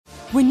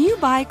When you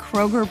buy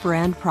Kroger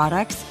brand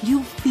products,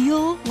 you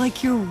feel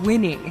like you're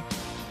winning.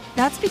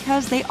 That's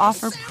because they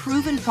offer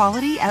proven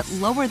quality at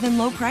lower than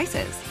low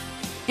prices.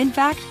 In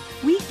fact,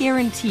 we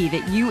guarantee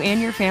that you and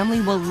your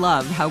family will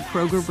love how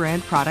Kroger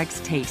brand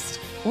products taste,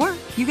 or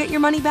you get your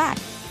money back.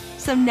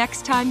 So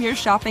next time you're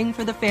shopping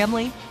for the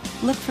family,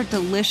 look for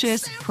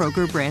delicious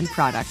Kroger brand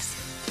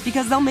products,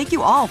 because they'll make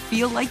you all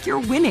feel like you're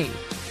winning.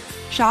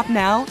 Shop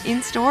now,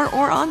 in-store,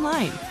 or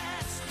online.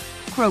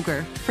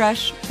 Kroger,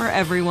 fresh for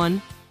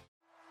everyone.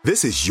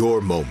 This is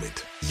your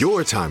moment,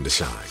 your time to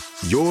shine,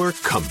 your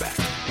comeback.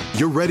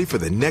 You're ready for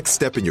the next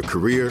step in your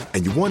career,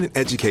 and you want an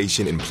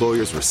education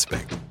employers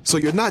respect. So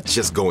you're not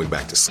just going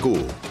back to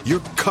school,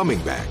 you're coming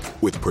back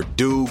with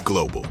Purdue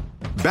Global.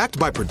 Backed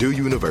by Purdue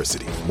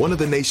University, one of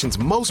the nation's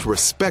most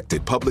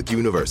respected public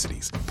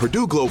universities,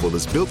 Purdue Global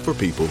is built for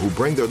people who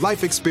bring their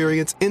life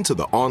experience into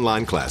the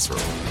online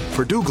classroom.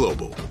 Purdue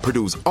Global,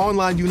 Purdue's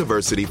online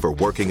university for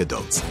working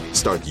adults.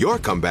 Start your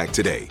comeback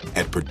today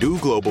at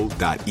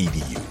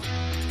purdueglobal.edu.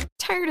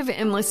 Tired of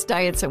endless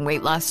diets and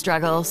weight loss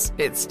struggles?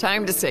 It's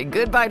time to say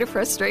goodbye to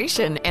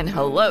frustration and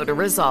hello to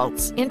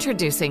results.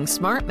 Introducing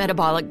Smart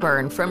Metabolic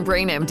Burn from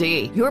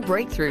BrainMD, your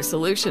breakthrough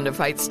solution to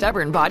fight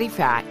stubborn body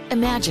fat.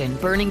 Imagine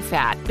burning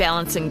fat,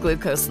 balancing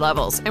glucose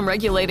levels, and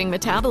regulating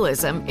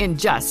metabolism in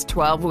just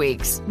 12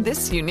 weeks.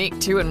 This unique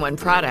 2-in-1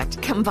 product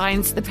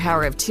combines the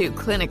power of 2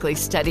 clinically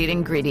studied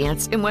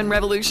ingredients in one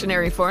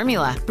revolutionary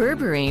formula.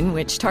 Berberine,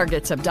 which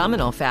targets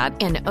abdominal fat,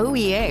 and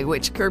OEA,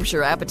 which curbs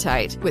your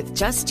appetite. With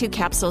just 2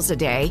 capsules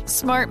a day,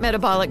 Smart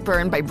Metabolic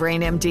Burn by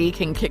BrainMD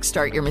can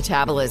kickstart your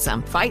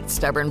metabolism, fight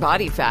stubborn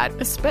body fat,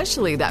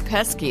 especially that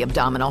pesky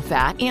abdominal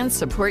fat, and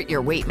support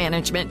your weight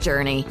management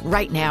journey.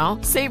 Right now,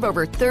 save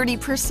over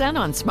 30%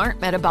 on Smart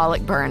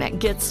Metabolic Burn at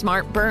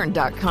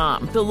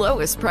GetSmartBurn.com. The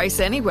lowest price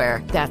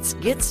anywhere. That's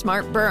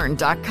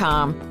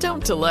GetSmartBurn.com.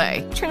 Don't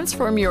delay.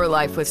 Transform your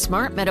life with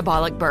Smart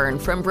Metabolic Burn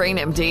from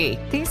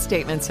BrainMD. These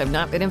statements have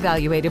not been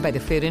evaluated by the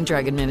Food and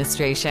Drug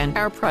Administration.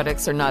 Our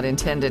products are not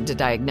intended to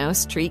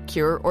diagnose, treat,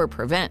 cure, or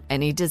prevent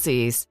any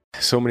disease.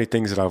 So many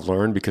things that I've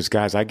learned because,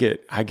 guys, I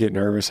get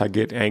nervous, I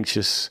get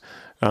anxious,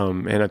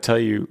 and I tell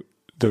you,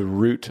 the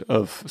root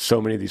of so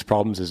many of these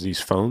problems is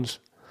these phones.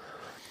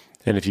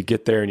 And if you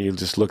get there and you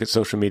just look at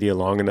social media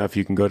long enough,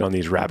 you can go down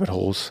these rabbit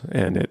holes,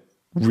 and it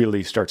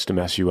really starts to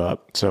mess you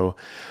up. So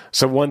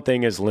one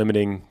thing is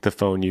limiting the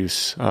phone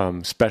use,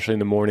 especially in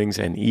the mornings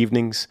and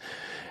evenings,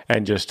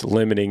 and just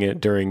limiting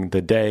it during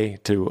the day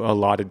to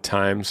allotted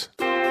times.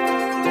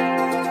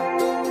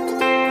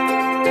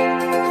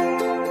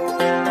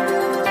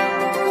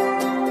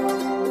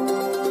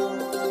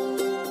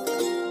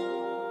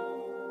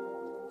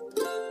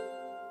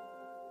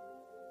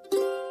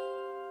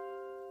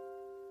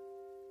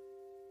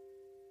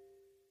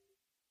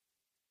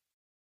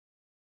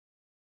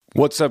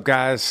 What's up,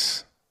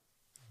 guys?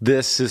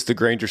 This is the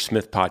Granger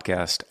Smith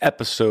Podcast,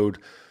 episode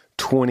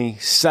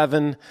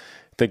 27.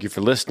 Thank you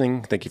for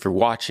listening. Thank you for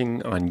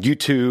watching on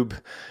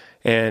YouTube.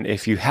 And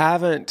if you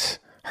haven't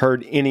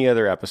heard any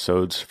other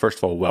episodes, first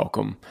of all,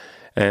 welcome.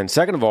 And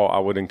second of all, I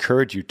would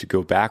encourage you to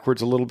go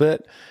backwards a little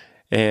bit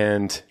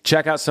and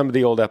check out some of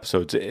the old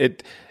episodes.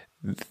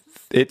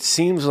 It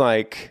seems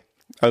like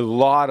a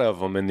lot of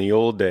them in the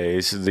old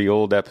days, the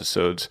old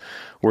episodes,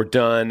 were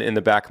done in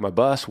the back of my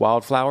bus,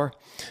 Wildflower,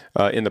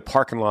 in the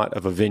parking lot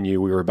of a venue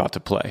we were about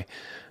to play.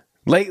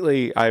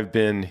 Lately, I've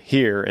been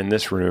here in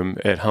this room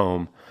at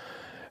home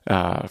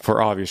for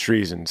obvious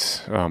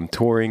reasons.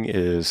 Touring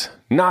is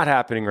not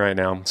happening right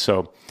now,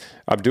 so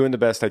I'm doing the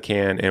best I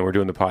can, and we're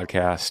doing the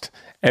podcast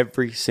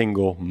every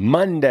single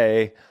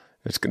Monday.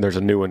 There's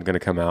a new one going to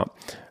come out.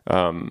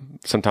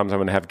 Sometimes I'm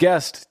going to have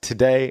guests.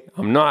 Today,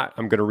 I'm not.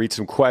 I'm going to read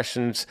some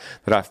questions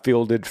that I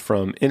fielded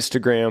from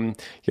Instagram.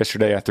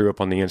 Yesterday, I threw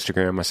up on the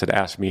Instagram. I said,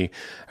 ask me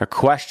a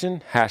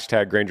question,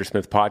 hashtag Granger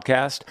Smith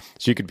Podcast.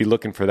 So you could be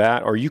looking for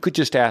that. Or you could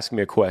just ask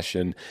me a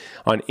question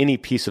on any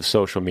piece of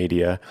social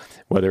media,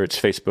 whether it's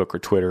Facebook or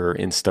Twitter or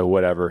Insta,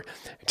 whatever.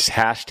 It's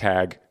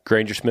hashtag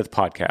Granger Smith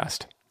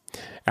Podcast.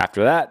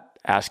 After that,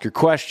 ask your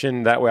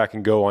question. That way I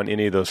can go on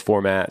any of those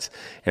formats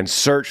and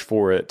search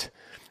for it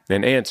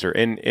and answer.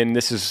 And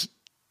this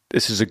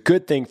is a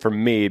good thing for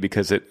me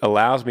because it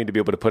allows me to be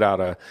able to put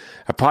out a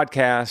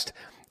podcast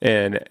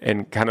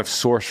and kind of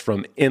source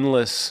from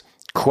endless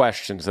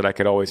questions that I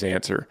could always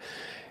answer.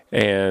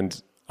 And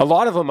a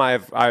lot of them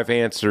I've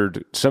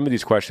answered some of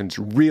these questions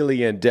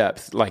really in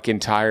depth, like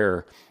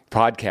entire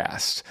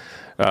podcasts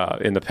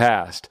in the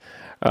past.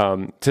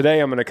 Today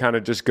I'm going to kind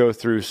of just go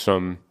through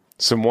some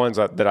ones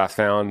that I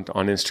found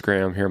on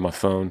Instagram here on my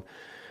phone.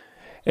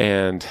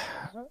 And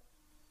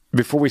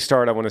before we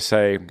start, I want to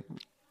say,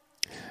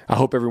 I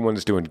hope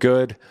everyone's doing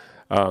good.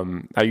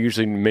 I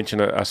usually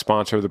mention a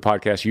sponsor of the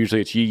podcast.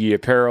 Usually it's Yee Yee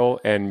Apparel,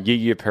 and Yee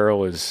Yee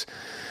Apparel is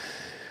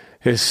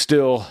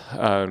still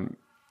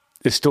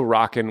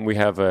rocking. We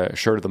have a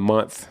shirt of the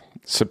month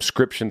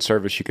subscription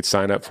service you could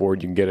sign up for.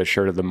 You can get a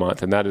shirt of the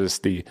month, and that is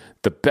the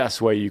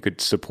best way you could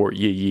support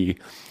Yee Yee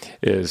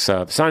is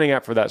signing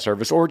up for that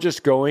service or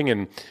just going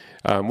and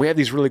we have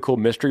these really cool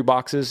mystery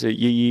boxes at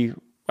Yee Yee.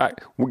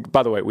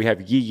 by the way, we have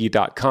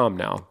yeeyi.com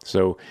now.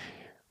 So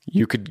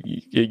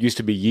it used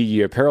to be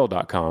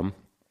yeeyiapparel.com.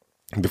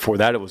 Before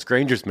that, it was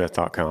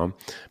grangersmith.com,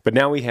 but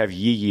now we have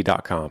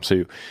yeeyi.com.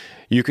 So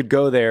you could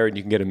go there and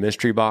you can get a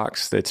mystery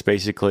box that's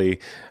basically,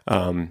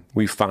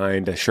 we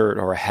find a shirt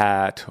or a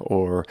hat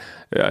or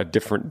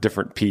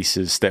different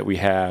pieces that we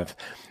have,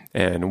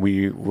 and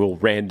we will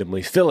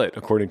randomly fill it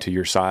according to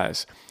your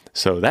size.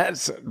 So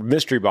that's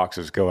mystery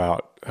boxes go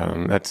out.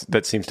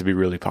 That seems to be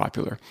really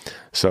popular.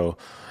 So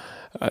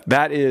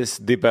that is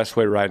the best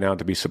way right now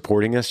to be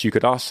supporting us. You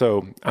could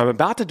also, I'm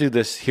about to do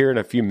this here in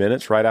a few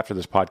minutes, right after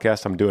this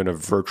podcast. I'm doing a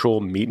virtual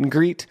meet and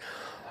greet,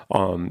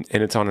 and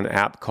it's on an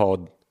app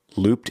called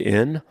Looped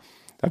In.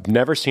 I've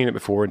never seen it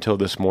before until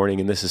this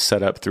morning, and this is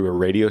set up through a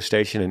radio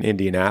station in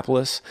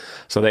Indianapolis.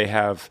 So they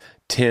have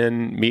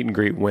 10 meet and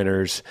greet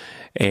winners,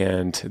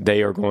 and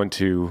they are going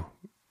to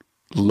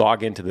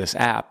log into this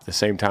app the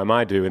same time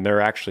I do, and they're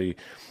actually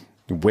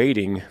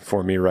waiting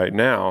for me right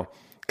now,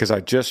 because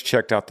I just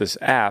checked out this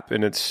app,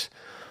 and it's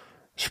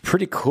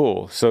pretty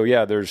cool. So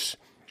yeah,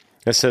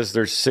 it says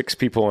there's 6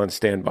 people on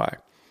standby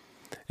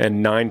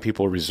and 9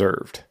 people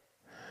reserved.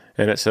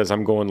 And it says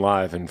I'm going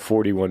live in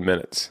 41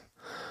 minutes.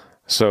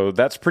 So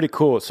that's pretty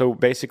cool. So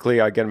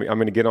basically, I'm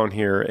going to get on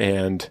here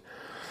and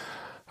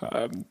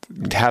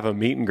have a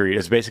meet and greet.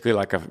 It's basically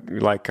like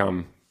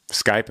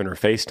Skyping or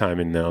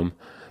FaceTiming them.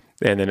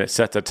 And then it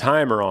sets a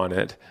timer on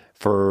it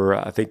for,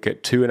 I think,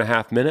 at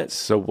 2.5 minutes.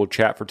 So we'll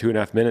chat for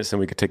 2.5 minutes, and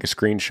we could take a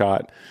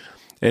screenshot.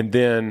 And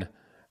then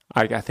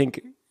I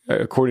think,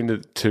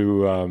 according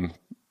to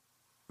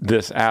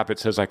this app, it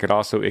says I could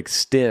also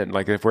extend,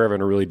 like if we're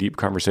having a really deep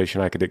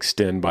conversation, I could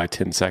extend by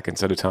 10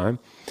 seconds at a time.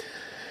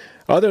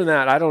 Other than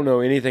that, I don't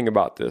know anything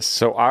about this.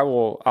 So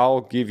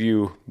I'll give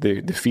you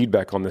the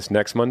feedback on this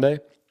next Monday.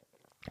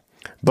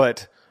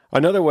 But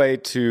another way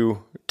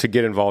to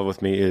get involved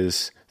with me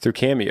is through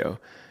Cameo.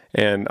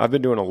 And I've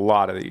been doing a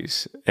lot of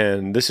these,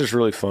 and this is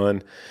really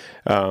fun.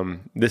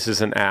 This is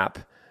an app,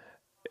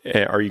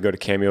 or you go to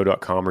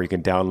cameo.com, or you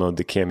can download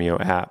the Cameo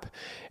app.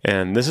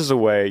 And this is a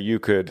way you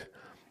could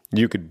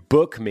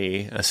book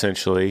me,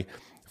 essentially,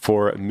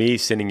 for me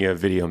sending you a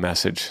video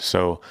message.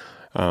 So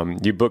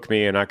you book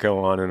me, and I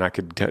go on, and I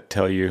could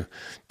tell you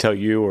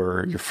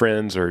or your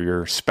friends or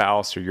your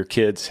spouse or your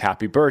kids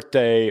happy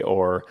birthday,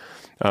 or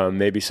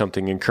maybe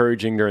something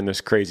encouraging during this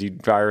crazy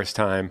virus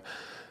time.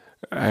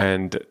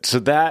 And so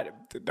that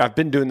I've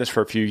been doing this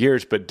for a few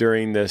years, but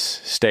during this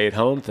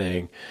stay-at-home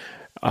thing,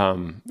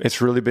 it's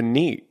really been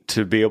neat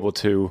to be able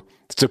to,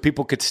 so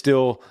people could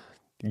still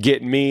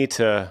get me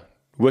to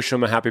wish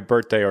them a happy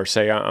birthday, or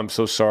say, I'm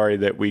so sorry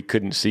that we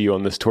couldn't see you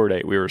on this tour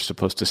date we were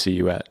supposed to see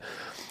you at.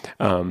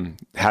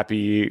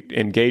 Happy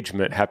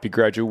engagement, happy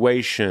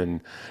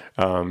graduation,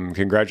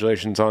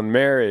 congratulations on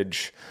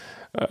marriage,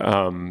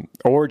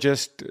 or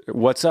just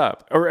what's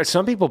up. Or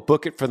some people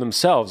book it for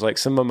themselves. Like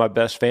some of my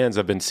best fans,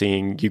 I've been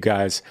seeing you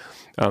guys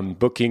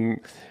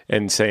booking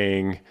and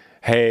saying,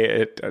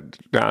 hey,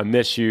 I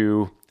miss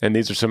you. And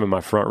these are some of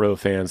my front row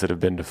fans that have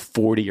been to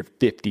 40 or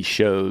 50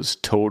 shows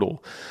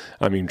total.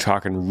 I mean,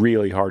 talking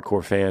really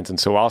hardcore fans. And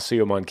so I'll see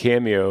them on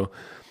Cameo,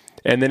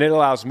 and then it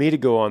allows me to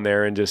go on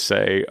there and just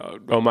say,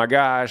 oh my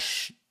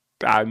gosh,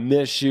 I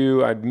miss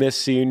you. I miss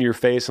seeing your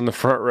face on the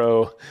front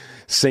row,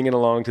 singing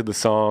along to the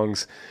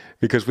songs.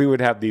 Because we would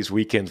have these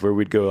weekends where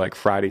we'd go like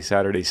Friday,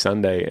 Saturday,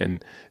 Sunday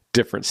in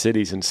different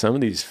cities. And some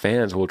of these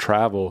fans will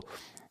travel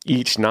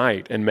each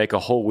night and make a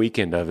whole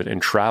weekend of it and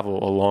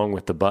travel along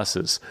with the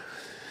buses.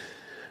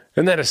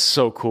 And that is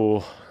so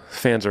cool.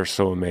 Fans are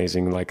so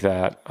amazing like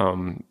that.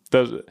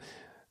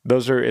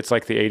 Those are, it's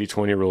like the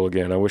 80-20 rule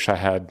again. I wish I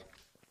had,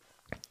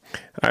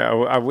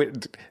 I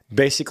would,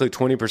 basically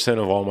 20%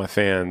 of all my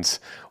fans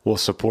will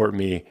support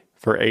me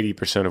for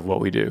 80% of what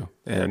we do.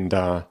 And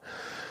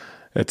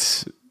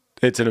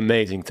it's an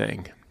amazing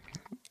thing.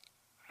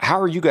 How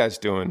are you guys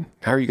doing?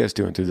 How are you guys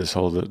doing through this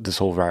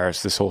whole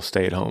virus, this whole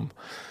stay at home?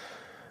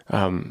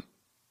 I'd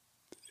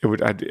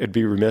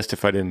be remiss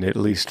if I didn't at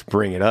least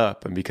bring it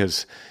up. And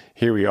because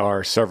here we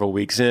are several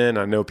weeks in,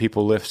 I know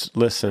people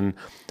listen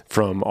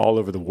from all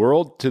over the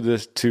world to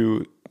this,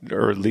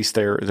 or at least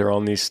they're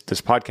on this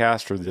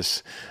podcast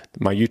or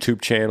my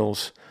YouTube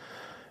channels.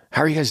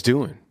 How are you guys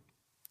doing?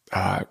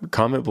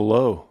 Comment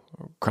below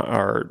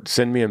or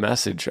send me a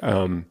message.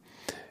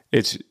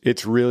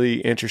 It's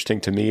really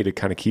interesting to me to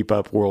kind of keep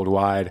up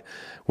worldwide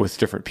with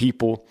different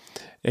people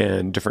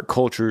and different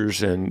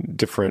cultures and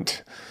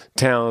different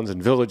towns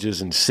and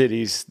villages and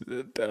cities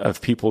of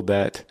people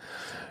that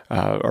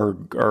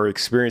are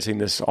experiencing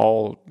this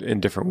all in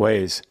different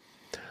ways.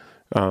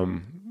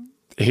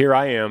 Here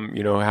I am,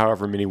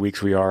 however many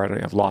weeks we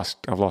are, I've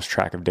lost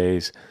track of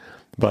days,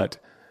 but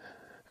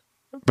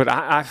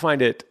I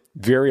find it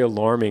very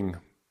alarming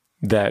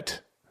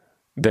that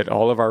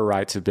all of our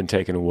rights have been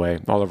taken away,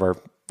 all of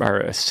our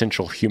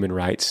essential human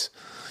rights,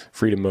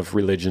 freedom of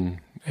religion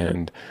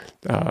and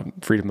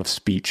freedom of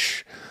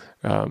speech,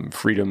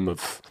 freedom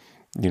of,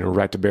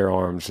 right to bear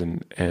arms,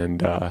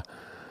 and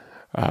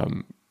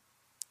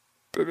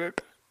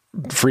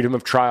freedom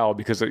of trial,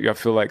 because I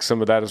feel like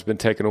some of that has been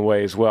taken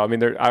away as well. I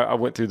mean, I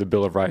went through the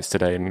Bill of Rights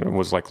today and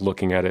was like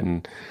looking at it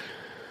and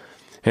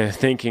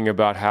thinking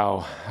about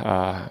how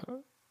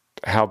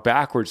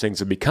backwards things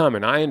have become.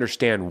 And I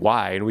understand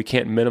why, and we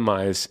can't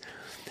minimize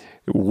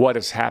what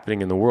is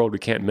happening in the world. We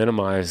can't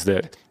minimize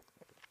that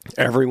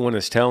everyone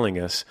is telling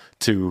us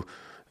to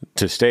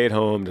stay at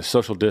home, to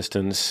social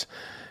distance,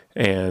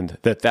 and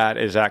that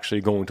is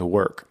actually going to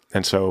work.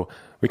 And so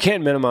we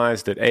can't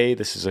minimize that,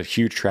 this is a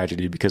huge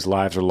tragedy because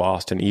lives are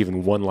lost, and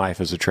even one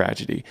life is a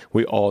tragedy.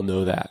 We all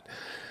know that.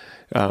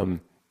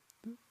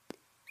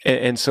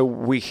 And so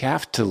we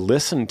have to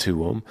listen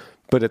to them,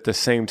 but at the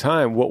same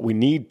time, what we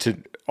need to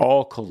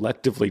all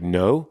collectively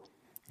know,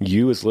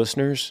 you as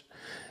listeners,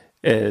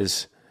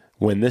 is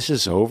when this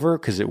is over,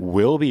 because it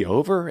will be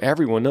over,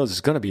 everyone knows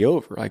it's going to be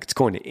over. Like, it's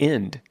going to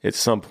end at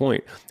some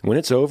point. When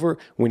it's over,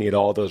 we need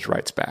all those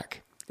rights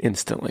back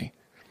instantly.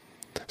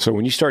 So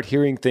when you start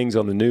hearing things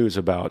on the news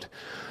about,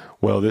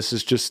 well, this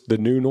is just the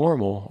new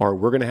normal, or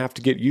we're going to have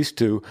to get used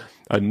to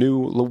a new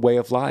way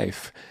of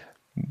life,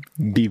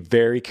 be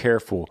very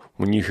careful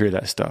when you hear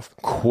that stuff.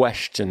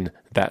 Question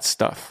that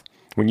stuff.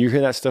 When you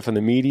hear that stuff in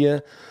the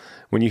media,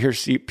 when you hear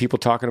people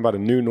talking about a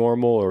new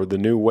normal or the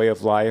new way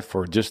of life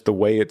or just the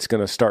way it's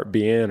going to start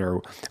being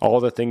or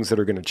all the things that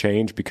are going to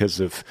change because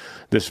of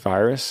this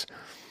virus,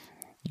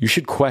 you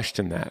should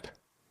question that.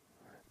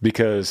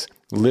 Because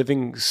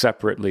living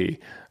separately,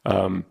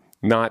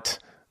 not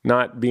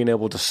being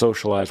able to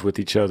socialize with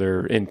each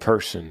other in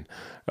person,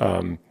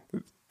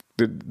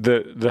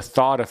 the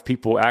thought of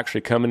people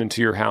actually coming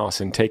into your house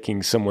and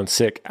taking someone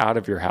sick out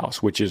of your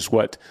house, which is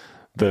what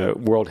the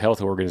World Health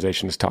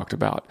Organization has talked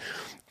about.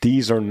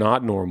 These are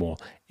not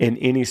normal in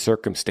any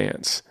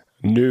circumstance.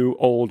 New,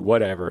 old,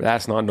 whatever.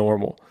 That's not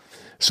normal.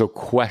 So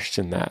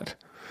question that.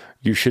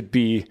 You should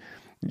be,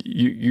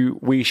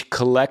 we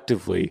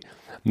collectively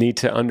need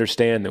to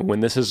understand that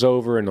when this is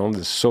over and all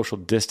this social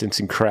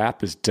distancing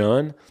crap is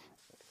done,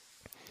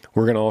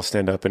 we're going to all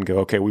stand up and go,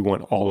 okay, we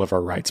want all of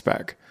our rights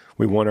back.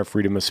 We want our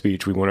freedom of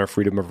speech. We want our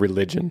freedom of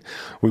religion.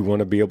 We want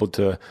to be able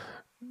to,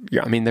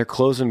 they're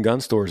closing gun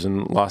stores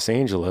in Los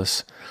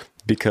Angeles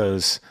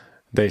because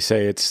they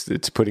say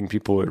it's putting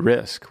people at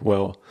risk.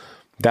 Well,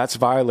 that's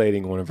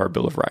violating one of our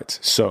Bill of Rights.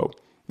 So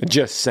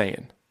just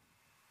saying,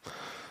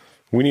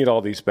 we need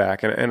all these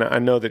back. And I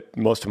know that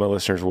most of my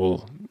listeners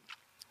will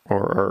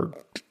or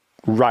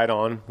right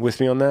on with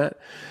me on that.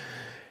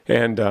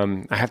 And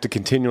I have to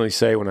continually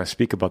say when I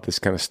speak about this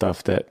kind of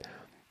stuff that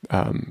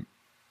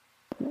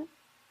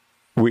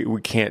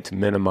we can't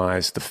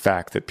minimize the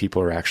fact that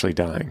people are actually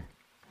dying.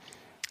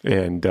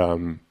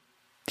 And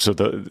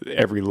so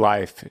every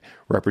life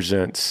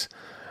represents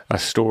a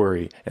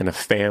story and a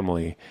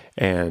family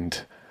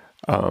and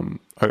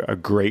a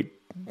great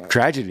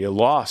tragedy, a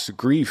loss,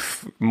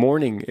 grief,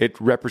 mourning. It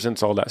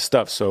represents all that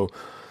stuff. So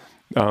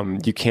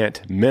you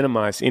can't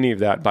minimize any of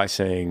that by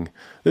saying,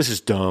 this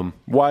is dumb.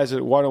 Why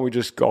don't we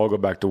just all go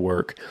back to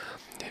work?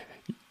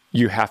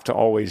 You have to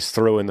always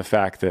throw in the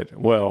fact that,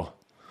 well,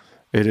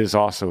 it is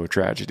also a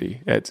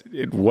tragedy. At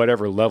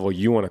whatever level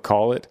you want to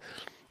call it,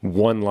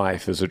 one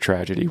life is a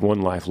tragedy.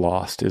 One life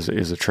lost is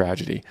a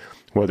tragedy,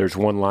 whether it's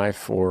one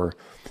life or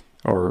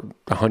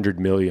 100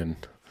 million.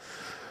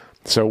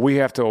 So we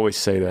have to always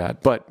say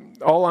that. But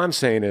all I'm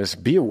saying is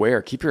be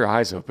aware, keep your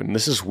eyes open.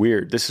 This is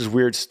weird. This is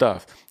weird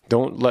stuff.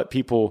 Don't let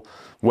people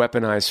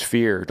weaponize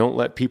fear. Don't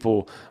let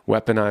people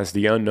weaponize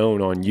the unknown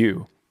on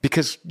you.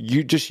 Because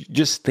you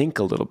just think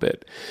a little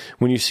bit.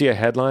 When you see a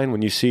headline,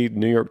 when you see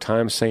New York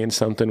Times saying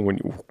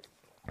something,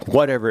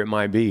 whatever it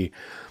might be,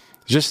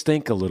 just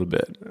think a little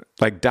bit.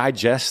 Like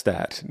digest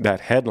that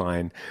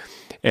headline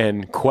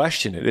and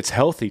question it. It's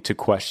healthy to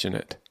question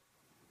it.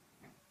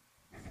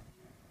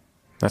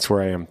 That's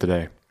where I am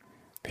today,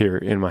 here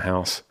in my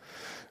house.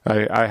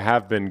 I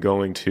have been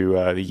going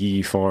to the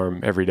Yee farm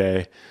every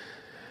day.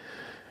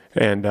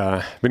 And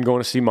been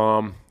going to see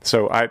Mom.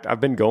 So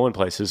I've been going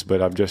places,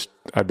 but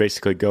I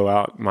basically go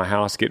out my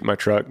house, get in my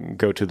truck,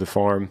 go to the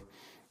farm,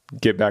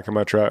 get back in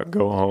my truck,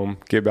 go home,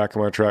 get back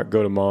in my truck,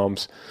 go to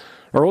Mom's.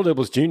 Earl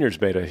Dibbles Jr.'s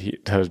made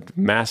a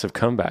massive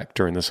comeback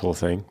during this whole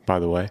thing, by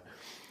the way,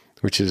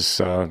 which is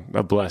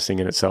a blessing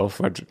in itself.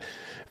 I've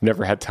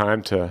never had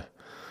time to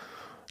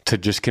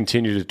just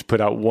continue to put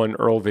out one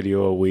Earl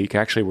video a week.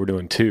 Actually, we're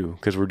doing two,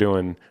 because we're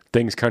doing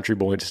Things Country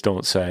Boys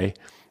Don't Say.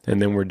 And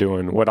then we're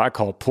doing what I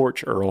call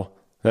Porch Earl.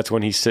 That's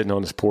when he's sitting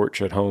on his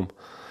porch at home.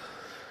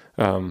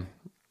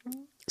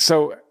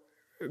 So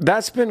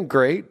that's been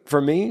great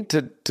for me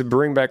to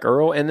bring back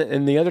Earl.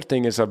 And the other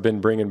thing is I've been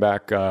bringing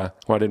back, I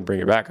didn't bring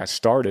it back. I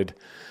started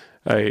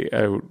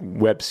a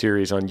web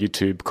series on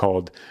YouTube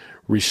called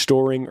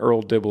Restoring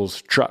Earl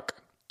Dibbles' Truck.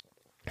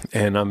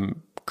 And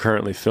I'm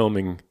currently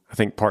filming, I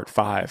think, part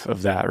 5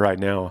 of that right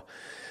now.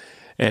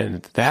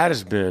 And that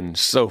has been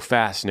so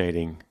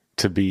fascinating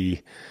to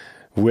be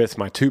with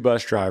my 2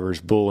 bus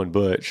drivers, Bull and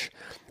Butch,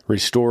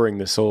 restoring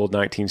this old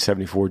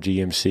 1974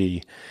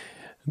 GMC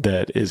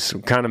that is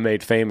kind of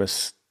made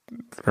famous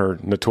or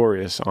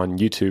notorious on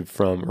YouTube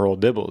from Earl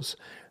Dibbles.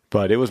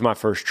 But it was my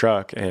first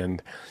truck,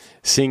 and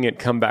seeing it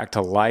come back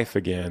to life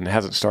again. It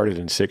hasn't started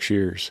in 6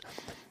 years.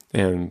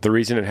 And the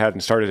reason it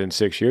hadn't started in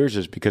 6 years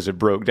is because it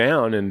broke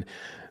down, and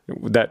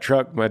that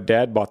truck, my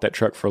dad bought that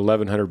truck for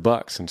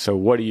 $1,100. And so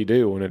what do you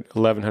do when an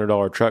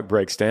 $1,100 truck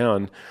breaks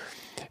down?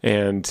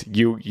 And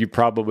you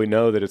probably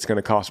know that it's going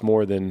to cost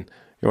more than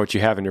what you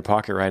have in your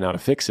pocket right now to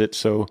fix it.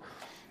 So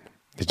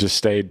it just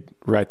stayed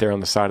right there on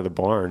the side of the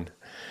barn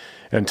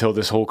until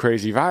this whole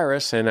crazy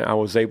virus. And I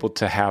was able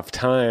to have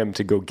time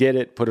to go get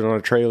it, put it on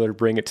a trailer,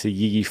 bring it to the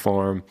Yee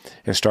farm,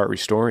 and start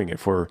restoring it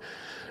for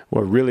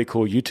a really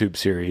cool YouTube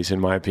series, in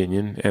my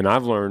opinion. And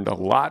I've learned a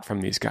lot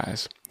from these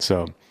guys.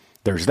 So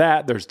there's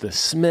that. There's the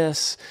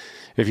Smiths.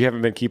 If you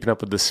haven't been keeping up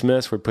with the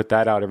Smiths, we put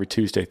that out every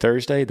Tuesday,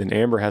 Thursday. Then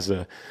Amber has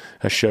a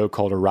show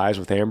called Arise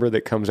with Amber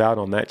that comes out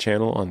on that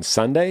channel on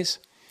Sundays.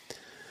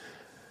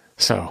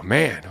 So,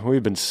 man,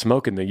 we've been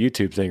smoking the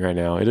YouTube thing right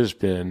now. It has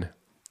been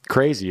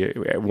crazy.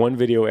 One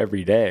video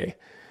every day,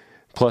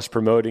 plus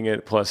promoting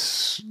it,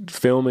 plus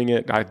filming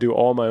it. I do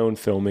all my own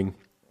filming.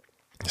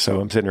 So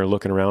I'm sitting here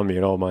looking around me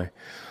at all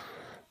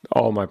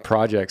my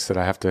projects that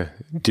I have to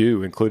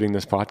do, including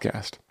this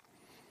podcast.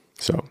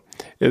 So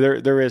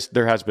there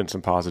has been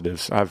some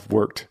positives. I've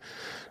worked,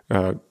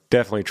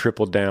 definitely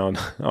tripled down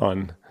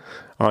on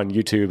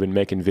YouTube and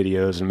making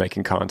videos and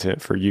making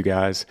content for you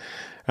guys,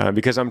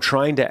 because I'm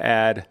trying to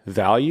add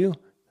value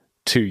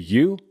to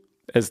you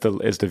as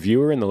the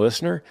viewer and the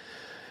listener.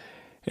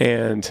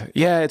 And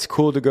yeah, it's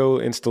cool to go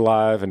Insta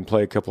Live and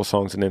play a couple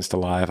songs in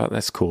Insta Live.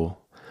 That's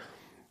cool,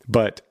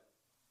 but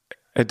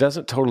it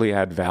doesn't totally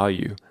add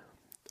value.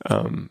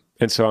 And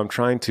so I'm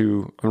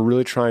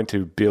really trying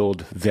to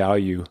build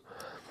value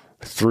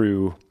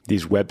through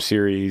these web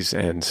series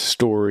and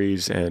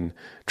stories, and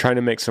trying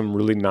to make some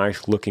really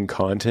nice looking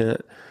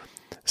content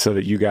so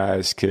that you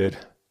guys could,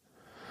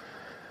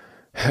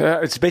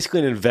 it's basically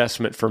an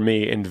investment for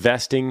me,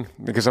 investing,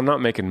 because I'm not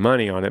making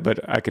money on it, but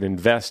I could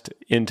invest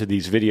into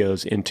these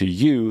videos, into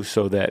you,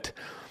 so that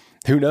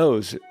who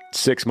knows,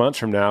 6 months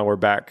from now, we're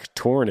back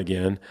touring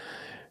again.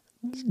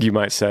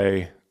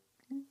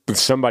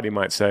 Somebody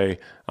might say,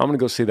 I'm going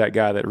to go see that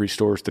guy that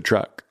restores the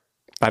truck.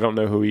 I don't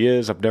know who he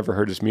is. I've never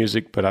heard his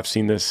music, but I've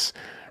seen this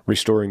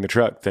restoring the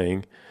truck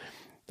thing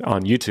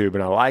on YouTube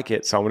and I like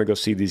it. So I want to go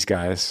see these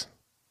guys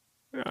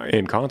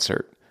in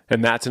concert.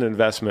 And that's an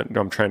investment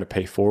I'm trying to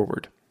pay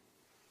forward.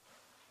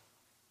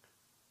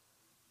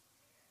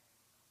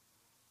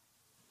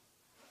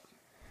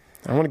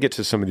 I want to get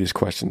to some of these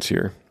questions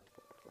here.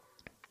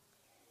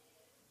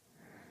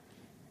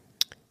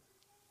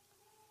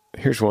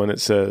 Here's one that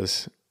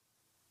says,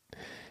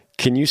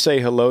 can you say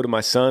hello to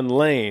my son,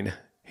 Lane?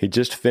 He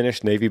just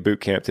finished Navy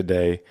boot camp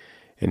today,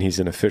 and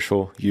he's an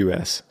official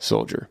U.S.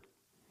 soldier.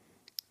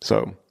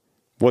 So,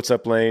 what's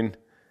up, Lane?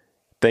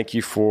 Thank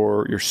you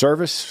for your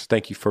service.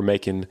 Thank you for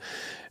making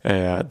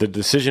the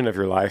decision of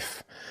your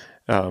life.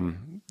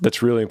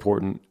 That's really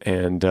important,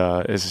 and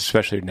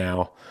especially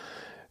now,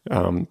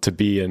 to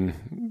be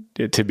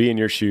in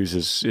your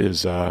shoes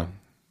is a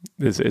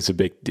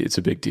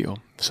big deal.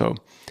 So,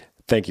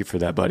 thank you for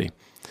that, buddy.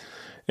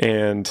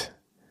 And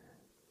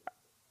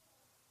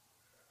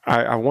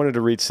I wanted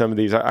to read some of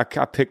these. I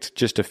picked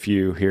just a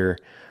few here.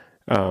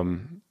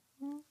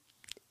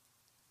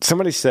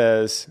 Somebody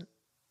says,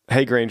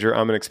 hey, Granger,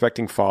 I'm an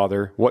expecting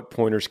father. What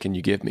pointers can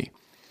you give me?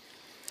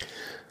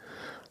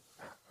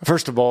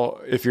 First of all,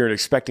 if you're an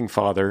expecting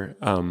father,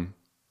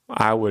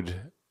 I would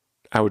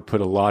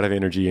put a lot of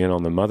energy in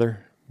on the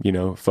mother,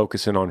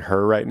 focusing on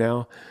her right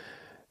now.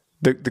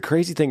 The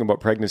crazy thing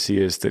about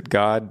pregnancy is that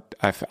God,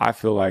 I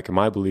feel like,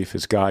 my belief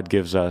is God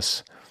gives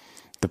us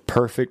the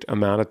perfect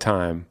amount of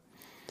time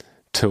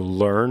to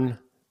learn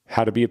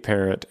how to be a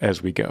parent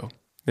as we go.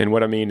 And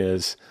what I mean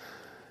is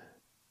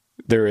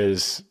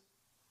there's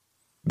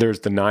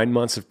the 9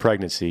 months of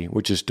pregnancy,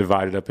 which is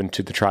divided up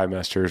into the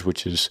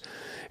trimesters,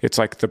 it's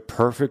like the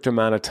perfect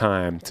amount of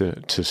time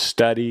to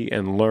study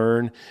and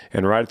learn.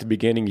 And right at the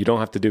beginning, you don't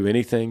have to do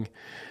anything.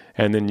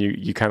 And then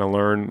you kind of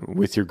learn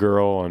with your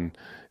girl on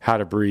how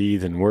to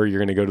breathe and where you're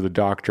going to go to the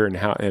doctor and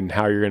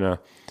how you're going to,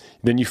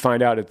 then you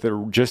find out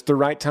at just the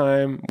right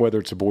time, whether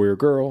it's a boy or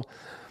girl,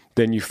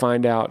 then you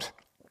find out,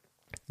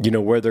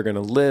 where they're going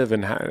to live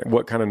and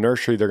what kind of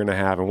nursery they're going to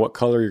have and what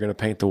color you're going to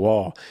paint the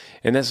wall.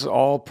 And this is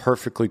all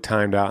perfectly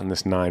timed out in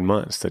this 9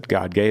 months that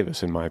God gave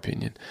us, in my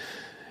opinion.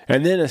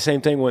 And then the same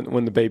thing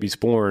when the baby's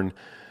born,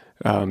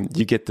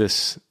 you get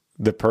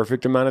the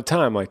perfect amount of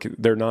time. Like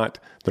they're not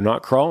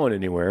crawling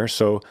anywhere.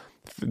 So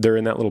they're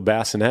in that little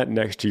bassinet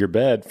next to your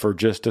bed for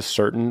just a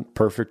certain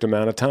perfect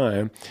amount of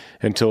time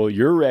until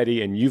you're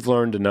ready and you've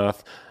learned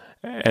enough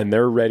and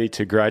they're ready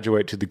to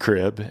graduate to the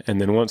crib. And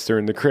then once they're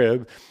in the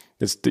crib,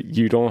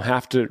 you don't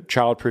have to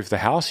childproof the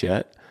house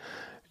yet.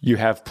 You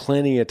have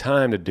plenty of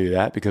time to do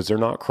that because they're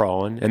not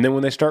crawling. And then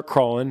when they start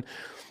crawling,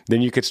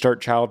 then you could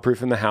start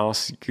childproofing the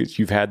house because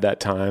you've had that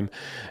time.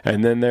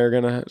 And then they're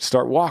going to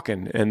start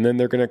walking. And then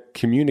they're going to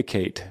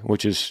communicate,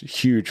 which is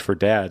huge for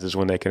dads, is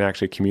when they can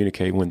actually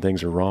communicate when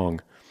things are wrong.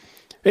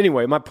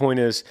 Anyway, my point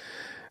is,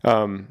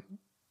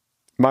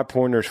 my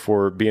pointers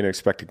for being an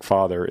expecting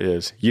father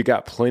is you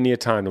got plenty of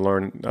time to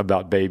learn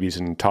about babies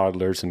and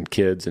toddlers and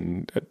kids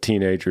and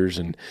teenagers,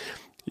 and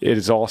it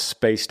is all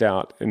spaced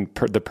out in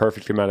the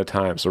perfect amount of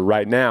time. So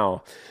right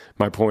now,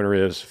 my pointer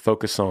is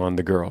focus on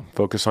the girl,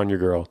 focus on your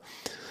girl,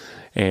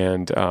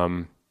 and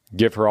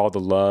give her all the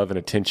love and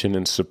attention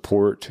and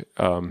support.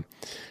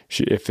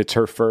 If it's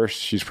her first,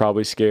 she's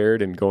probably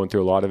scared and going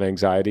through a lot of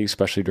anxiety,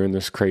 especially during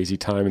this crazy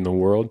time in the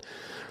world.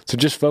 So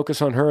just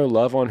focus on her,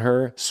 love on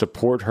her,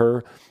 support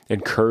her,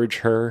 encourage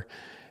her,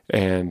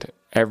 and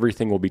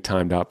everything will be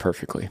timed out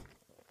perfectly.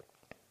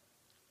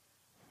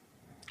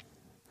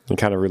 And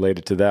kind of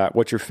related to that,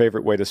 what's your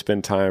favorite way to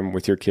spend time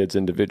with your kids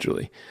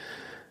individually?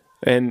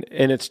 And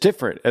it's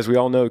different. As we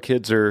all know,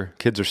 kids are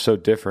so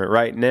different.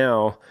 Right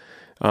now,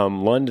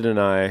 London and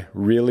I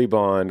really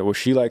bond. Well,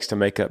 she likes to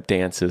make up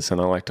dances,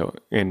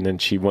 and then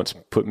she wants to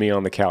put me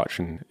on the couch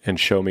and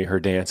show me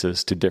her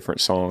dances to different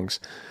songs.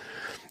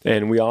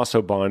 And we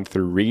also bond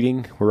through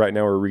reading. Right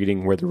now we're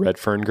reading Where the Red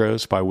Fern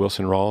Grows by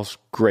Wilson Rawls.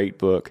 Great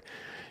book.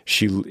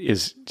 She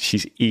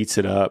eats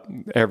it up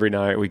every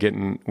night. We get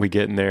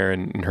in there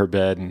in her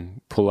bed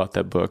and pull out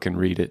that book and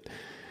read it.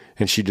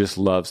 And she just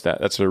loves that.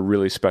 That's a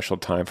really special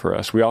time for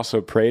us. We also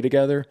pray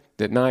together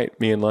at night,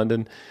 me and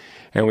London,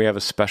 and we have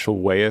a special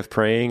way of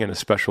praying and a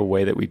special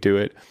way that we do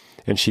it.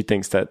 And she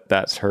thinks that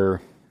that's her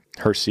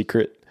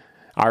secret,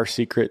 our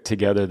secret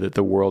together that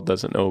the world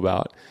doesn't know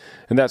about.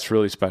 And that's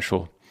really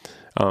special.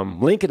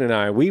 Lincoln and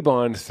I, we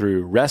bond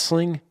through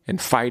wrestling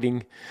and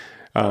fighting.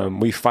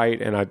 We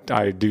fight, and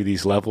I do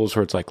these levels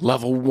where it's like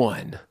level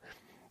 1.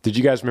 Did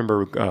you guys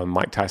remember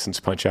Mike Tyson's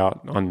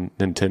Punch-Out on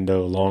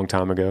Nintendo a long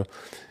time ago?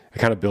 I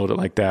kind of build it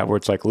like that, where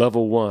it's like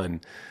level 1,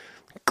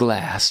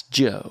 Glass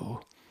Joe.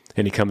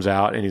 And he comes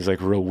out, and he's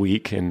like real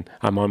weak, and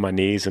I'm on my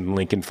knees, and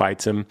Lincoln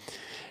fights him.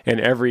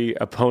 And every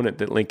opponent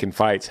that Lincoln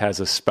fights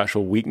has a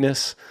special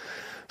weakness.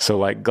 So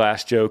like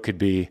Glass Joe could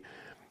be,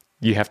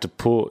 you have to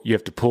pull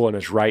on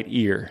his right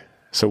ear.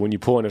 So when you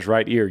pull on his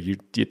right ear, you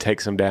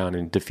takes him down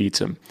and defeats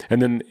him.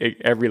 And then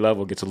every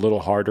level gets a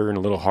little harder and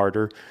a little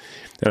harder.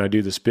 And I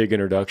do this big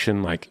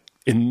introduction, like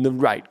in the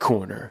right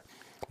corner,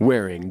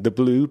 wearing the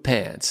blue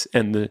pants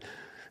and the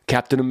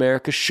Captain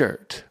America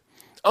shirt,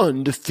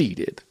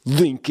 undefeated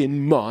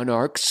Lincoln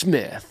Monarch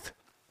Smith.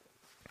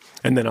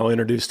 And then I'll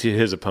introduce to you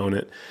his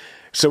opponent.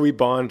 So we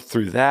bond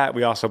through that.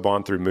 We also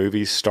bond through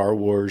movies. Star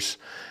Wars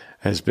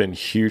has been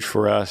huge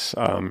for us.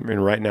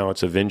 And right now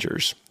it's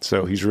Avengers.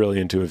 So he's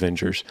really into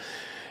Avengers.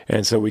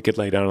 And so we could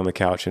lay down on the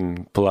couch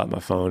and pull out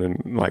my phone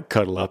and like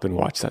cuddle up and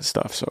watch that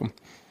stuff. So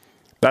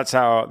that's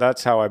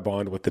how I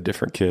bond with the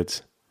different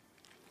kids.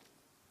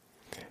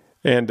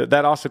 And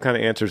that also kind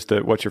of answers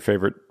what's your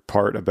favorite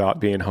part about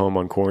being home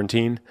on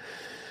quarantine?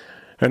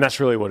 And that's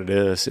really what it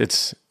is.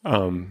 It's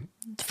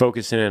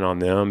focusing in on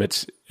them.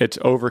 It's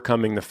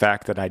overcoming the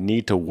fact that I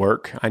need to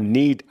work.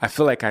 I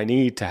feel like I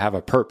need to have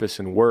a purpose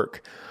in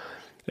work.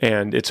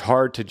 And it's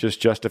hard to just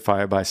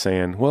justify it by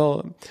saying,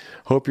 well,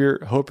 hope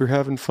you're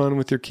having fun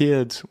with your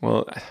kids.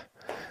 Well,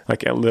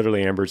 like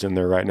literally Amber's in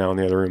there right now in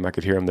the other room. I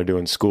could hear them. They're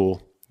doing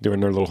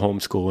their little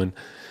homeschooling.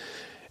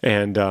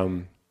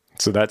 And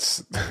so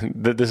this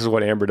is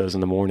what Amber does in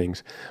the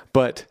mornings.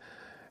 But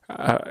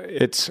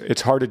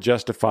it's hard to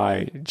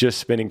justify just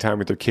spending time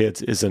with their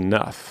kids is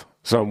enough.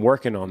 So I'm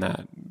working on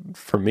that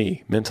for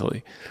me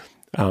mentally.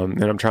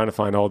 And I'm trying to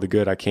find all the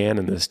good I can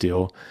in this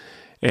deal.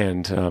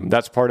 And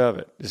that's part of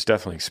it. It's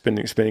definitely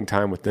spending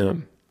time with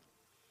them.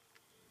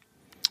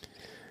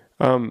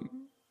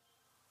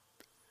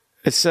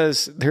 It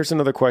says, here's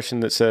another question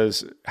that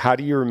says, how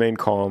do you remain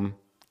calm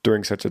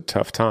during such a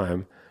tough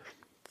time?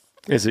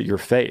 Is it your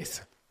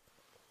faith?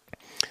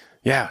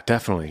 Yeah,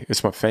 definitely.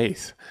 It's my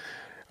faith.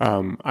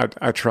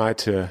 I try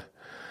to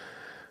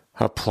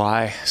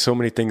apply so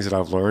many things that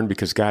I've learned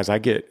because, guys, I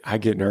get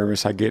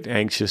nervous, I get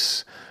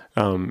anxious,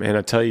 and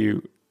I tell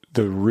you,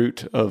 the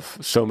root of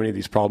so many of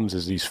these problems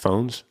is these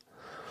phones.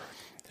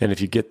 And if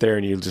you get there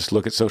and you just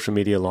look at social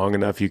media long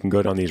enough, you can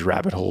go down these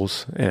rabbit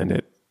holes, and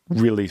it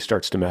really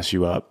starts to mess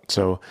you up.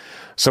 So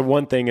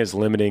one thing is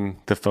limiting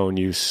the phone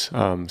use,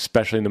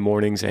 especially in the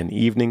mornings and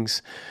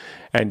evenings,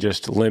 and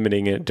just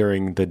limiting it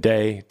during the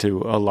day to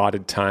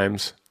allotted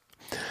times.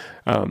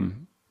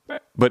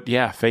 But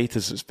yeah, faith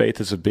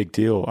is a big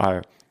deal.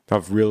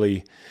 I've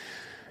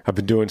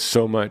been doing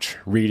so much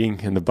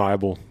reading in the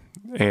Bible,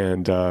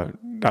 and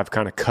I've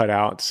kind of cut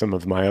out some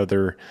of my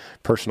other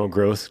personal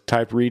growth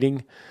type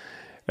reading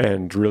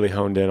and really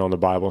honed in on the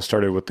Bible.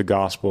 Started with the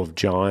Gospel of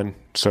John.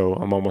 So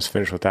I'm almost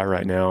finished with that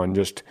right now, and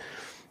just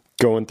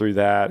going through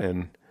that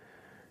and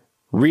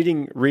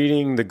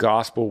reading the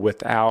gospel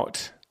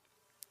without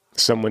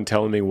someone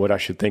telling me what I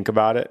should think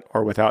about it,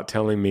 or without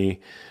telling me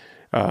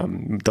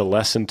the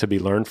lesson to be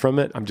learned from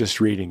it. I'm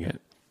just reading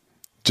it,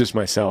 just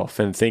myself,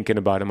 and thinking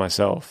about it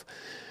myself.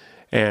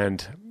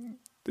 And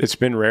it's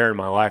been rare in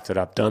my life that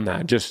I've done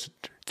that, just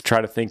to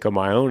try to think on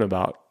my own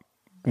about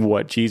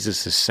what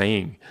Jesus is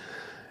saying.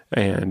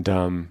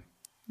 And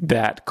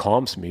that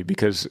calms me,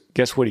 because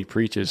guess what he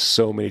preaches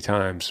so many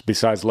times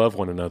besides love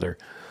one another?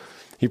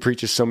 He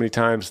preaches so many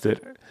times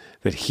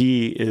that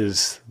he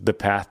is the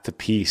path to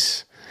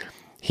peace.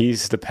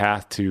 He's the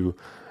path to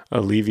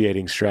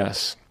alleviating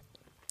stress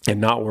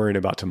and not worrying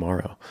about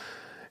tomorrow.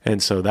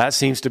 And so that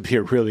seems to be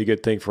a really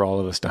good thing for all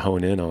of us to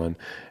hone in on.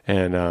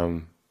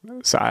 And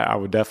so I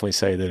would definitely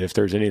say that if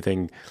there's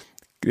anything,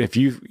 if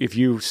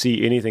you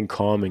see anything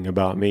calming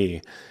about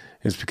me,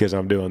 it's because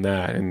I'm doing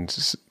that and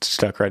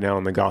stuck right now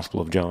in the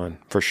Gospel of John,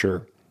 for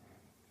sure.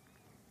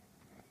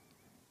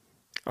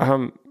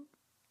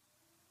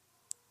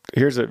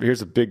 Here's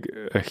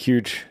a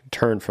huge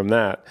turn from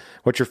that.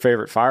 What's your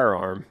favorite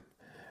firearm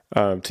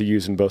to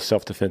use in both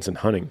self-defense and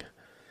hunting?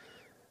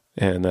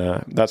 And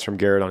that's from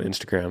Garrett on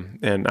Instagram.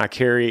 And I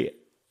carry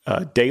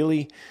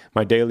daily.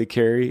 My daily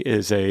carry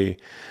is a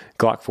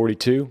Glock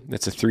 42.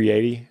 It's a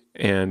 380,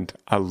 and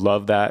I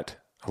love that.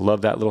 I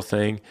love that little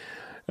thing.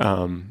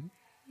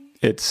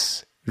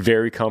 It's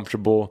very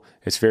comfortable.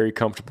 It's very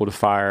comfortable to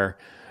fire.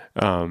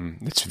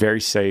 It's very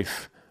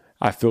safe.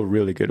 I feel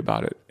really good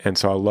about it. And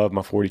so I love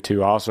my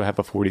 42. I also have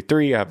a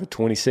 43. I have a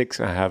 26.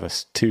 I have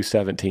two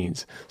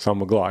 17s. So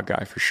I'm a Glock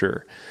guy for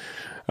sure.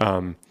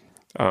 When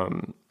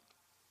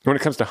it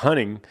comes to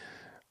hunting,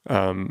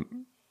 I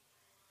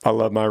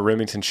love my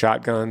Remington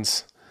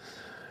shotguns.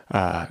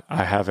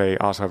 I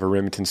also have a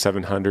Remington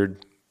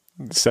 700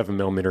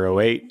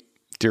 7mm 08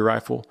 deer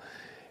rifle,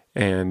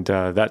 and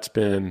that's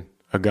been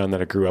a gun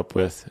that I grew up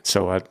with.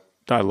 So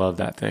I love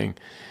that thing.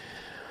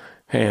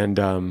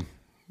 And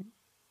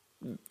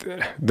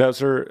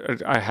those are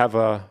I have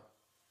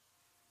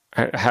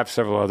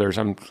several others.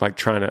 I'm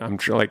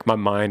like my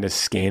mind is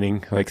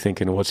scanning, like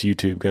thinking, what's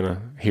YouTube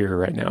gonna hear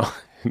right now?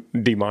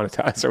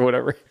 Demonetize or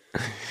whatever.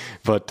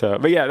 But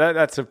yeah,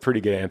 that's a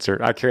pretty good answer.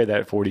 I carry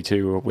that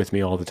 42 with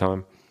me all the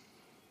time.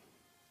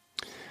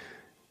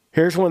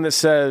 Here's one that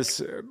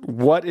says,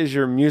 what is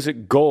your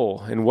music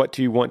goal and what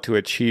do you want to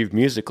achieve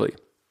musically?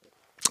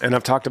 And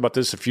I've talked about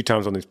this a few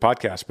times on these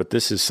podcasts, but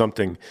this is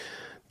something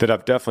that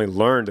I've definitely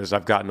learned as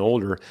I've gotten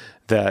older,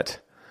 that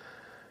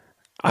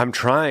I'm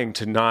trying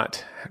to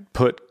not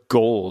put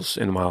goals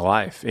in my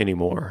life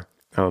anymore.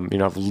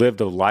 I've lived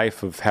a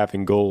life of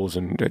having goals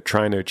and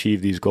trying to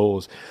achieve these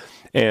goals,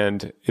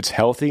 and it's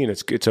healthy and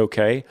it's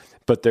okay.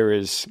 But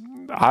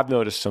I've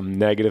noticed some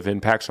negative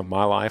impacts on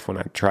my life when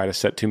I try to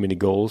set too many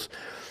goals,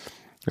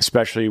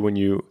 especially when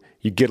you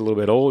get a little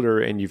bit older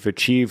and you've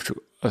achieved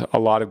a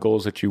lot of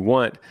goals that you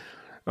want.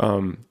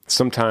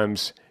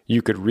 Sometimes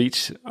you could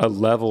reach a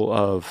level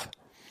of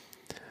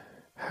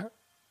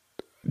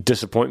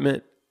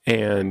disappointment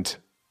and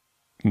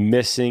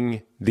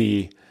missing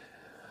the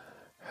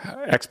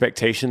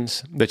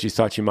expectations that you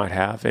thought you might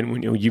have. And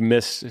when you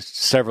miss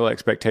several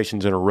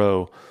expectations in a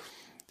row,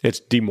 it's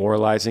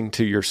demoralizing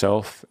to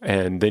yourself.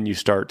 And then you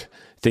start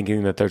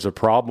thinking that there's a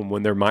problem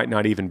when there might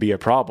not even be a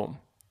problem.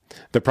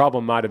 The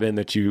problem might have been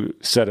that you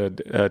set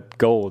a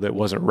goal that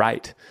wasn't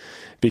right.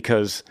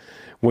 Because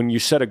when you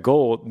set a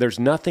goal, there's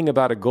nothing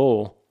about a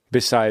goal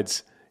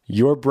besides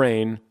your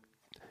brain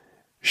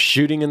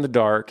shooting in the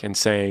dark and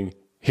saying,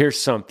 here's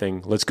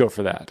something, let's go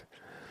for that.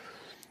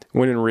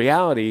 When in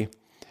reality,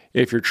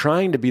 if you're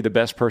trying to be the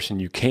best person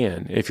you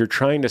can, if you're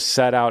trying to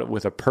set out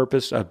with a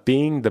purpose of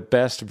being the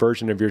best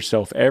version of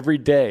yourself every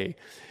day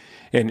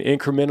and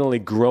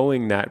incrementally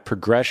growing that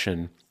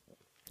progression,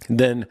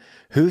 then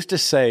who's to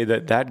say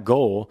that that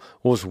goal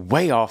was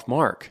way off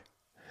mark?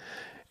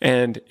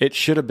 And it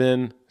should have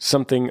been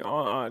something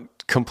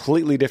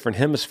completely different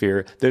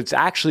hemisphere that's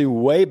actually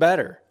way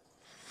better.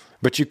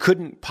 But you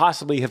couldn't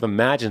possibly have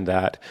imagined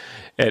that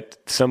at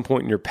some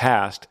point in your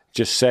past,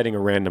 just setting a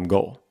random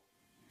goal.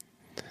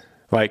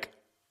 Like,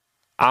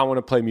 I want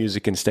to play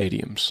music in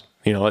stadiums.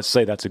 Let's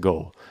say that's a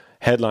goal.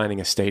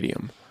 Headlining a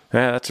stadium.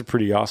 That's a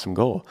pretty awesome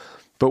goal.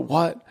 But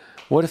what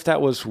if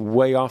that was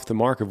way off the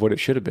mark of what it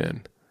should have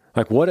been?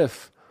 Like, what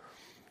if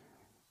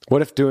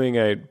doing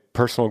a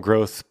personal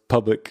growth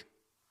public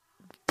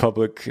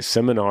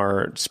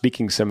seminar,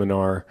 speaking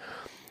seminar,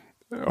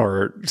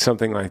 or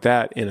something like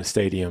that in a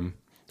stadium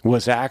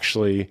was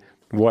actually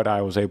what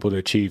I was able to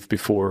achieve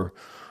before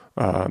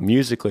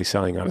musically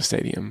selling out a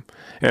stadium?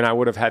 And I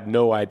would have had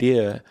no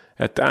idea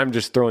I'm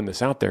just throwing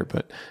this out there,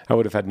 but I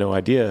would have had no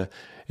idea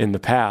in the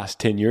past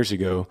 10 years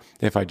ago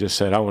if I just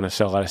said, I want to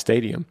sell out a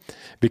stadium.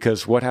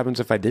 Because what happens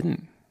if I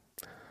didn't?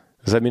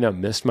 Does that mean I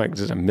missed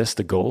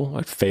the goal?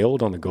 I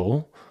failed on the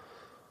goal?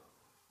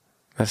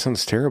 That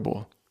sounds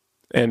terrible.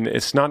 And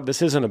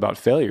this isn't about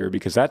failure,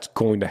 because that's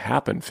going to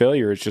happen.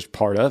 Failure is just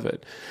part of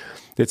it.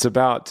 It's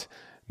about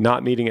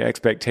not meeting an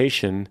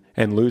expectation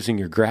and losing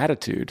your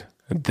gratitude.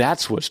 And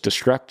that's what's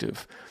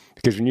destructive.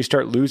 Because when you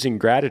start losing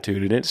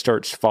gratitude and it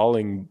starts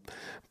falling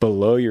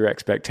below your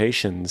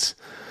expectations,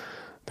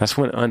 that's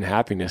when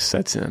unhappiness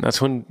sets in.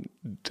 That's when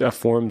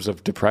forms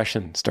of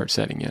depression start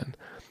setting in.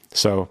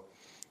 So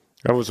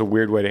that was a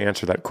weird way to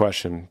answer that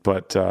question,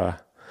 but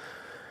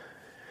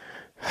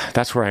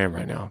that's where I am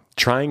right now.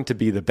 Trying to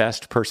be the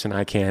best person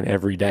I can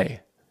every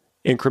day,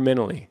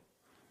 incrementally.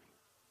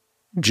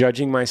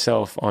 Judging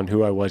myself on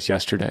who I was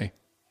yesterday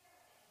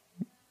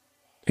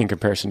in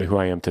comparison to who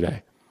I am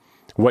today.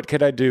 What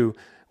could I do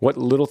What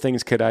little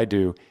things could I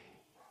do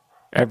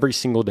every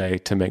single day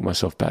to make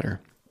myself better?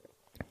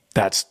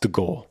 That's the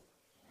goal.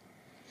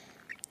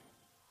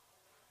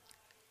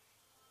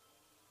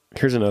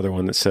 Here's another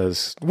one that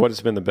says, what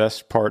has been the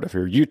best part of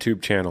your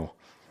YouTube channel?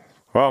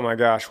 Oh my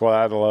gosh. Well,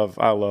 I love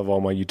all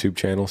my YouTube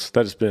channels.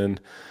 That has been,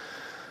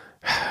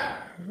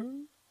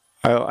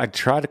 I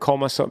try to call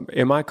myself,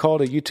 am I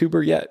called a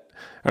YouTuber yet?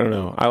 I don't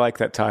know. I like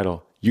that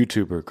title.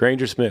 YouTuber.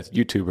 Granger Smith,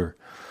 YouTuber.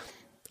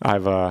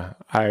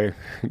 I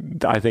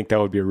think that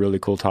would be a really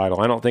cool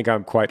title. I don't think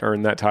I've quite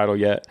earned that title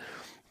yet,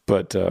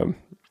 but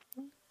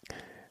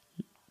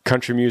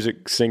country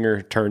music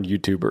singer turned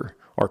YouTuber,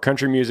 or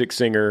country music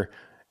singer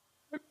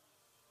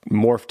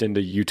morphed into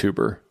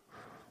YouTuber.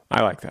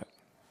 I like that.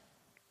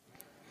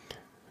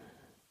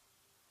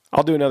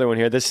 I'll do another one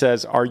here. This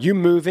says, are you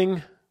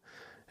moving?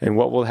 And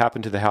what will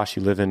happen to the house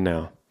you live in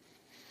now?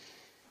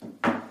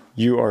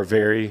 You are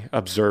very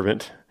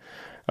observant.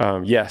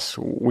 Yes,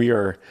 we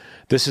are.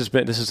 This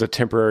is a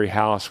temporary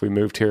house. We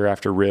moved here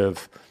after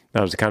Riv.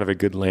 That was kind of a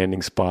good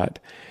landing spot.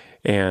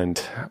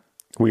 And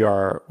we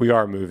are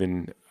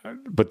moving,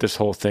 but this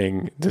whole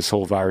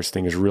virus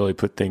thing has really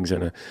put things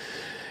in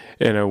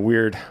a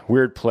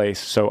weird place.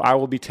 So I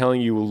will be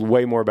telling you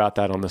way more about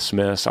that on the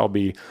Smiths. I'll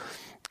be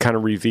kind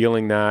of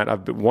revealing that.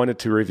 I've wanted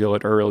to reveal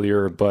it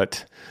earlier,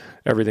 but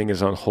everything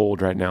is on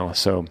hold right now.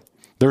 So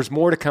there's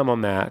more to come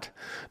on that.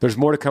 There's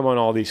more to come on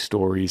all these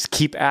stories.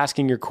 Keep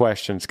asking your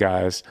questions,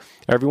 guys.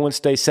 Everyone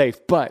stay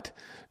safe, but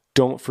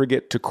don't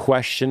forget to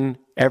question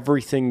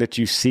everything that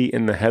you see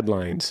in the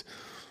headlines.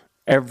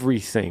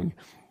 Everything.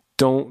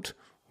 Don't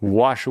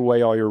wash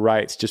away all your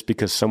rights just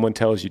because someone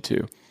tells you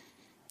to.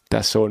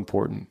 That's so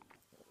important.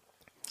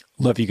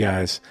 Love you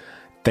guys.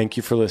 Thank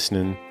you for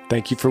listening.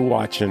 Thank you for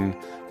watching.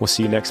 We'll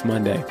see you next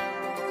Monday.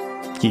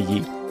 Yee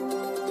yee.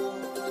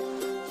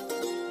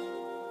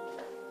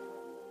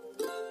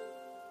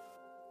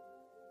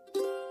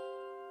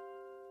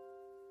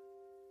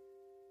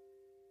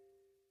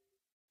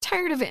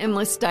 Tired of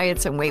endless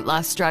diets and weight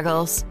loss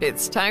struggles?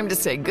 It's time to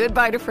say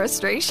goodbye to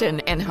frustration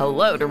and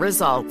hello to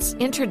results.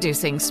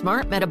 Introducing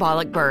Smart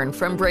Metabolic Burn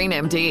from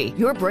BrainMD,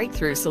 your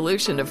breakthrough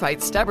solution to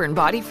fight stubborn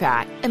body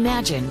fat.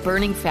 Imagine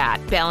burning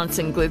fat,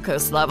 balancing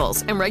glucose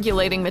levels, and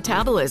regulating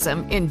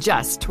metabolism in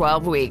just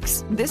 12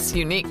 weeks. This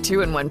unique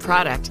 2-in-1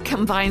 product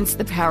combines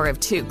the power of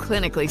 2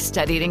 clinically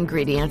studied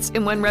ingredients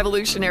in one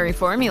revolutionary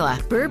formula.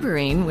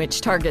 Berberine,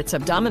 which targets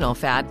abdominal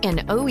fat,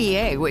 and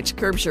OEA, which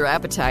curbs your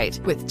appetite.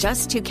 With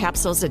just 2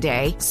 capsules a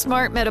day,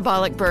 Smart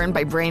Metabolic Burn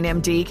by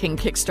BrainMD can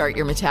kickstart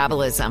your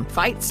metabolism,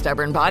 fight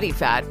stubborn body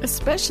fat,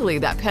 especially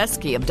that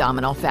pesky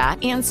abdominal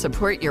fat, and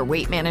support your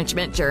weight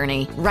management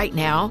journey. Right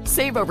now,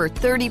 save over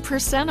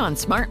 30% on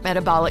Smart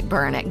Metabolic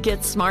Burn at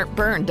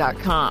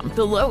GetSmartBurn.com.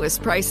 The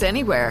lowest price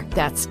anywhere.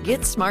 That's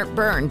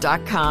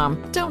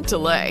GetSmartBurn.com. Don't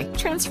delay.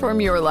 Transform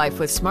your life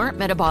with Smart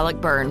Metabolic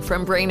Burn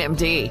from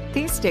BrainMD.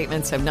 These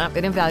statements have not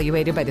been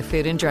evaluated by the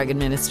Food and Drug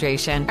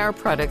Administration. Our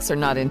products are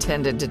not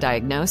intended to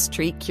diagnose,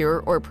 treat, cure,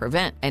 or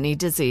prevent any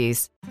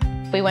disease.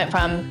 We went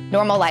from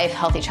normal life,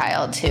 healthy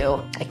child to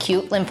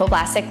acute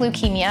lymphoblastic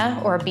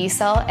leukemia, or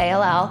B-cell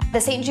ALL. The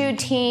St. Jude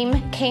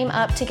team came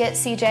up to get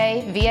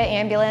CJ via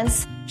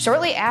ambulance.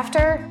 Shortly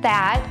after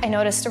that, I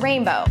noticed a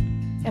rainbow.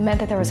 It meant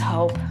that there was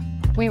hope.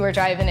 We were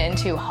driving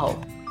into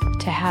hope.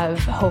 To have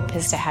hope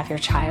is to have your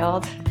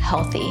child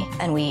healthy,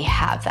 and we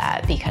have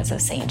that because of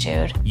St.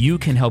 Jude. You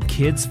can help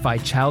kids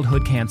fight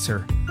childhood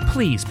cancer.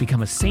 Please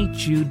become a St.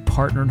 Jude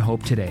Partner in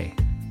Hope today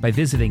by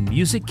visiting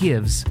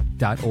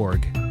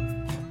musicgives.org.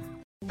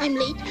 I'm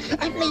late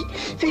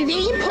for a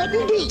very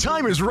important date.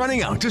 Time is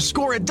running out to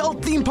score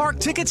adult theme park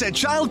tickets at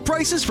child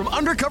prices from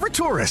Undercover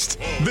Tourist.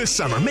 This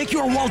summer, make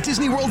your Walt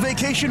Disney World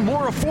vacation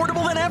more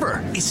affordable than ever.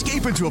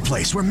 Escape into a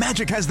place where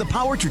magic has the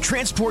power to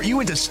transport you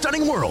into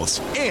stunning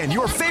worlds and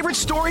your favorite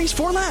stories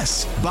for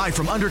less. Buy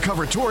from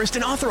Undercover Tourist,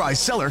 an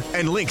authorized seller,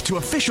 and link to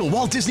official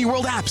Walt Disney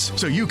World apps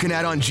so you can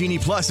add on Genie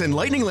Plus and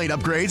Lightning Lane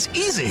upgrades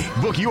easy.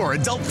 Book your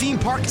adult theme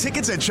park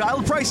tickets at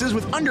child prices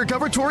with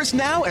Undercover Tourist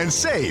now and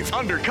save.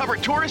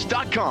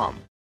 UndercoverTourist.com.